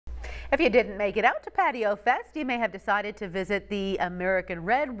If you didn't make it out to Patio Fest, you may have decided to visit the American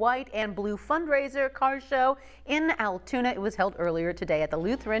Red, White, and Blue fundraiser car show in Altoona. It was held earlier today at the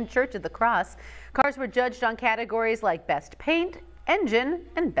Lutheran Church of the Cross. Cars were judged on categories like Best Paint, Engine,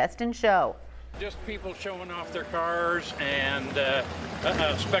 and Best in Show. Just people showing off their cars and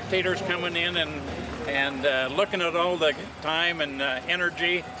spectators coming in and looking at all the time and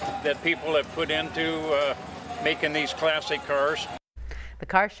energy that people have put into making these classic cars. The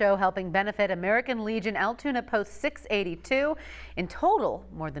car show helping benefit American Legion Altoona Post 682. In total,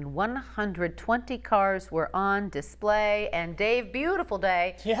 more than 120 cars were on display. And Dave, beautiful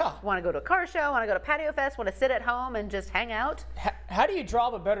day. Yeah. Want to go to a car show, want to go to Patio Fest, want to sit at home and just hang out? How do you draw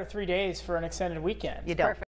up a better 3 days for an extended weekend? You don't.